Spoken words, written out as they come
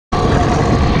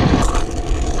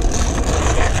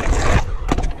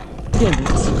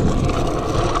Skimbies.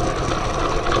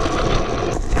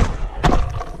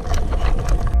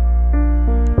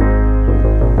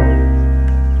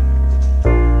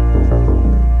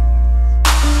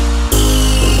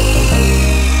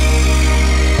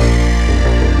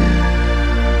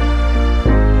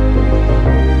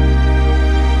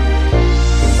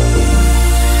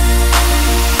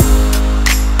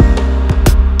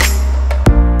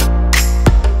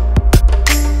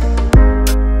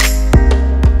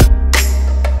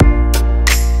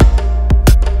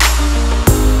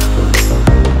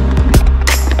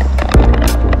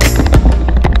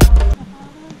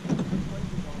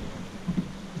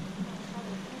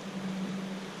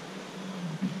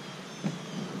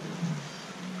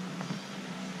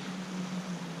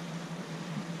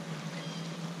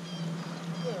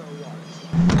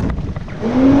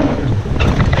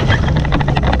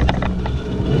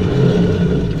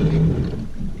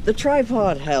 The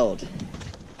tripod held.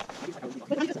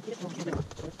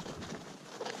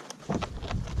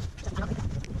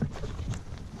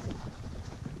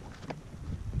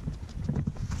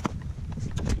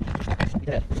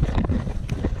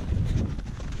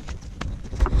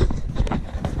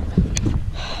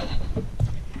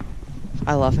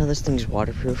 I love how this thing's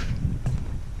waterproof.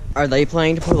 Are they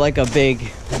planning to put like a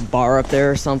big bar up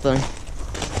there or something?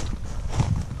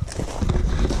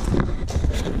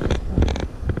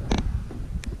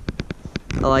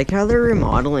 I like how they're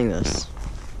remodeling this.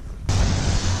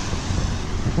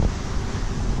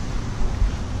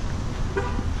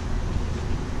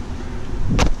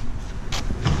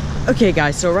 Okay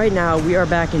guys, so right now we are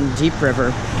back in Deep River.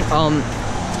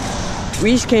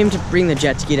 We just came to bring the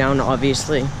jet ski down,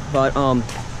 obviously, but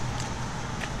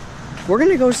we're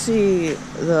gonna go see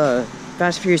the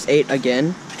Fast and Furious 8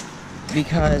 again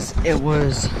because they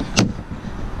locked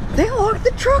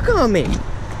the truck on me.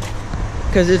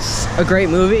 Because it's a great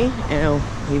movie and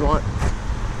we want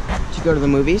to go to the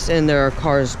movies and there are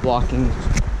cars blocking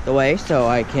the way, so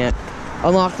I can't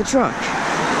unlock the truck.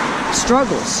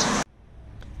 Struggles.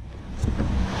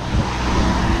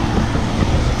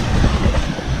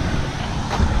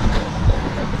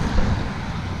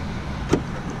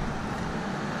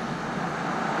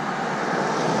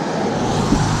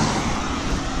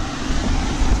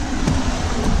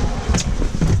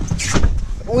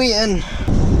 We in.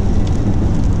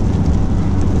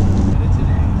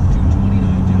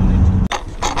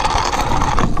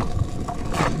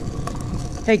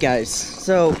 Hey guys,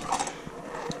 so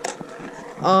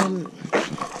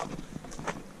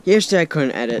yesterday I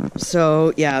couldn't edit,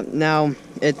 so yeah, now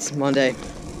it's Monday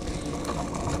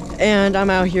and I'm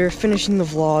out here finishing the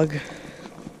vlog,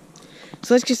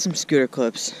 so let's get some scooter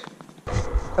clips.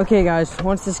 Okay guys,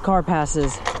 once this car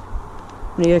passes,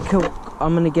 I'm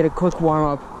gonna get a quick warm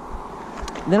up,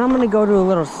 then I'm gonna go to a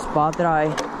little spot that I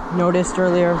noticed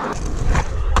earlier.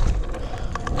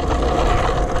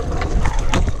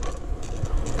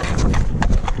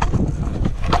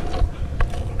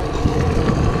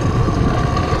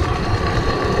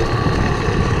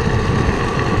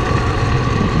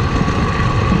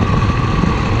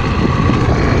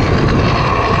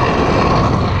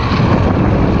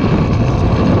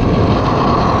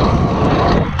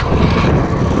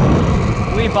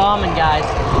 Bombing, guys.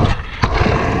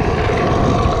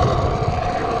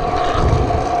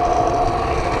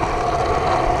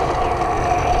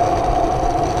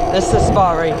 This is the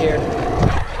spot right here.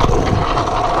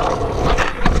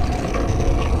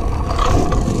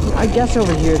 I guess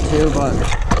over here too, but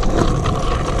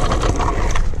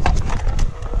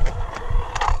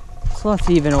it's less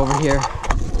even over here.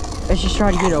 Let's just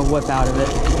try to get a whip out of it.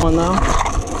 One though.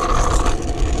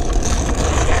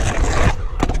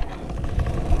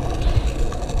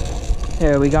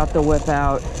 Here, we got the whip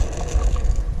out.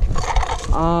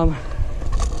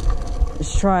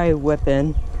 Let's try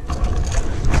whipping.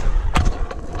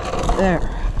 There.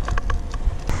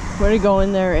 We're gonna go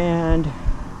in there and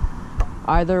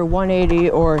either 180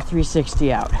 or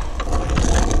 360 out.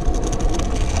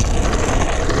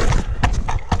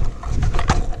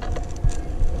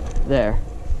 There.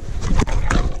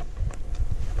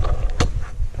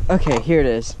 Okay, here it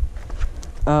is.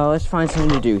 Let's find something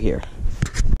to do here.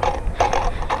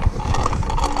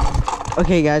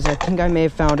 Okay guys, I think I may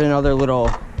have found another little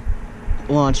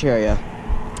launch area.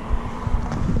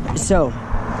 So,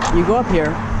 you go up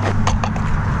here,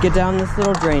 get down this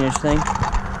little drainage thing,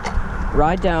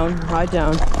 ride down,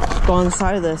 go on the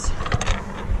side of this,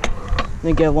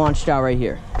 then get launched out right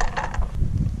here.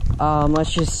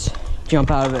 Let's just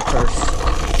jump out of it first.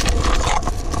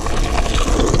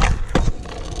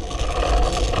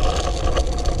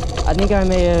 I think I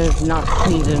may have not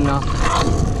cleaned it enough.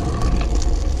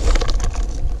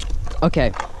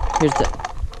 Okay,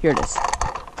 here it is.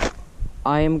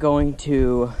 I am going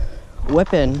to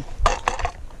whip in,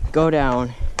 go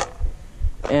down,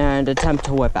 and attempt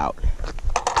to whip out.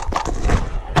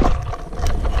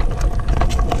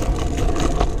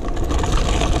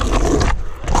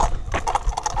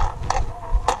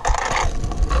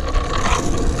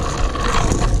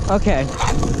 Okay,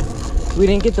 we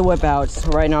didn't get the whip out,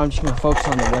 so right now I'm just gonna focus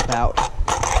on the whip out.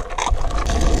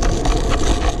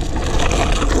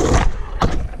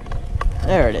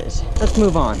 There it is. Let's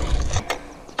move on.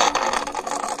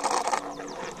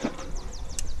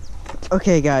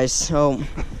 Okay guys, so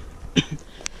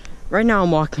right now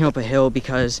I'm walking up a hill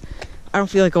because I don't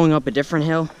feel like going up a different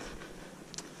hill.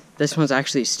 This one's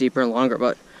actually steeper and longer,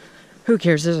 but who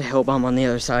cares? There's a hill bomb on the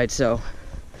other side, so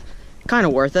kind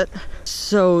of worth it.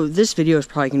 So this video is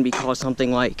probably gonna be called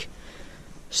something like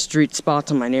street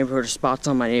spots on my neighborhood or spots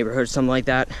on my neighborhood, something like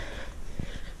that.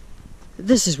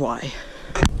 This is why.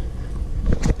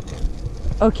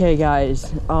 Okay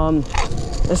guys,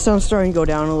 the sun's starting to go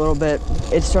down a little bit.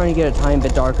 It's starting to get a tiny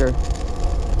bit darker.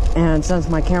 And since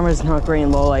my camera is not great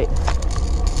in low light,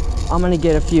 I'm gonna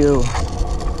get a few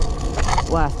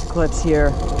last clips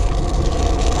here.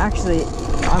 Actually,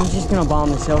 I'm just gonna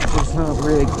bomb this hill because there's not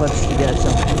really clips to get, so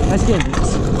let's get into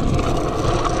this.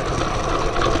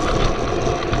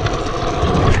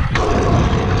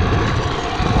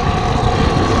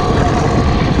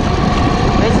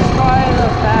 This is probably the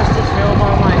fastest hill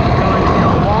bomb I've gone in a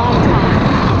long time.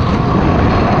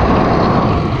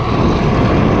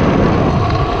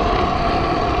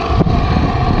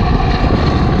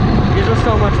 These are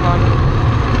so much fun.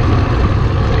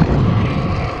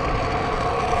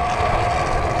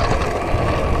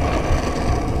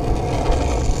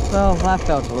 Well, that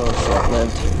felt a little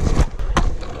short-lived.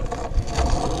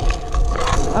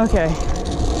 Okay.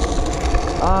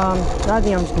 I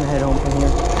think I'm just gonna head home from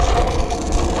here.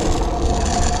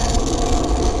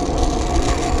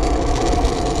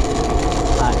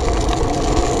 Hi.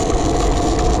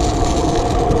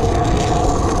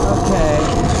 Okay.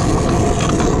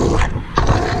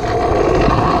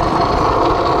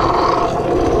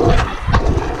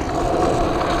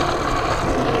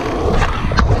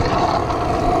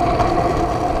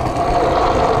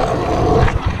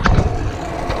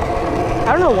 I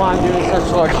don't know why I'm doing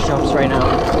such large jumps right now.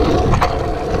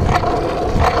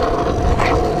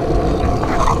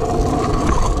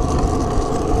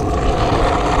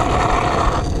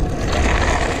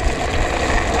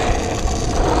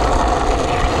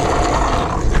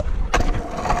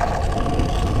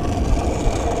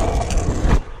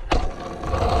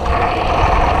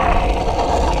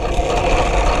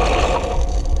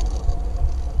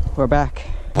 We're back.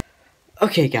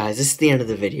 Okay guys, this is the end of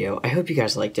the video. I hope you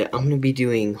guys liked it. I'm going to be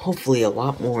doing, hopefully, a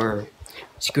lot more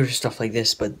scooter stuff like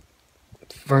this, but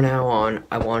for now on,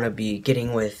 I want to be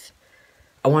getting with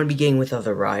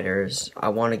other riders. I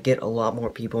want to get a lot more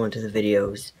people into the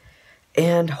videos,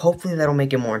 and hopefully that'll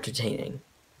make it more entertaining.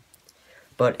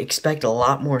 But expect a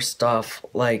lot more stuff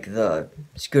like the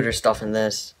scooter stuff in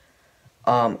this.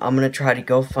 I'm going to try to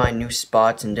go find new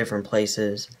spots in different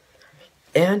places,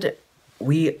 and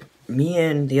me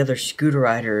and the other scooter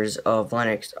riders of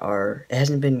Lennox it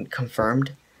hasn't been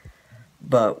confirmed,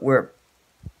 but we're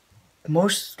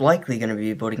most likely going to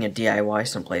be building a DIY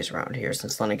someplace around here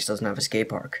since Lennox doesn't have a skate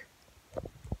park.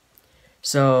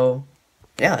 So,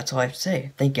 yeah, that's all I have to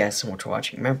say. Thank you guys so much for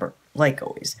watching. Remember, like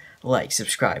always, like,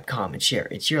 subscribe, comment, share.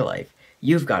 It's your life.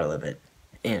 You've got to live it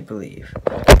and believe.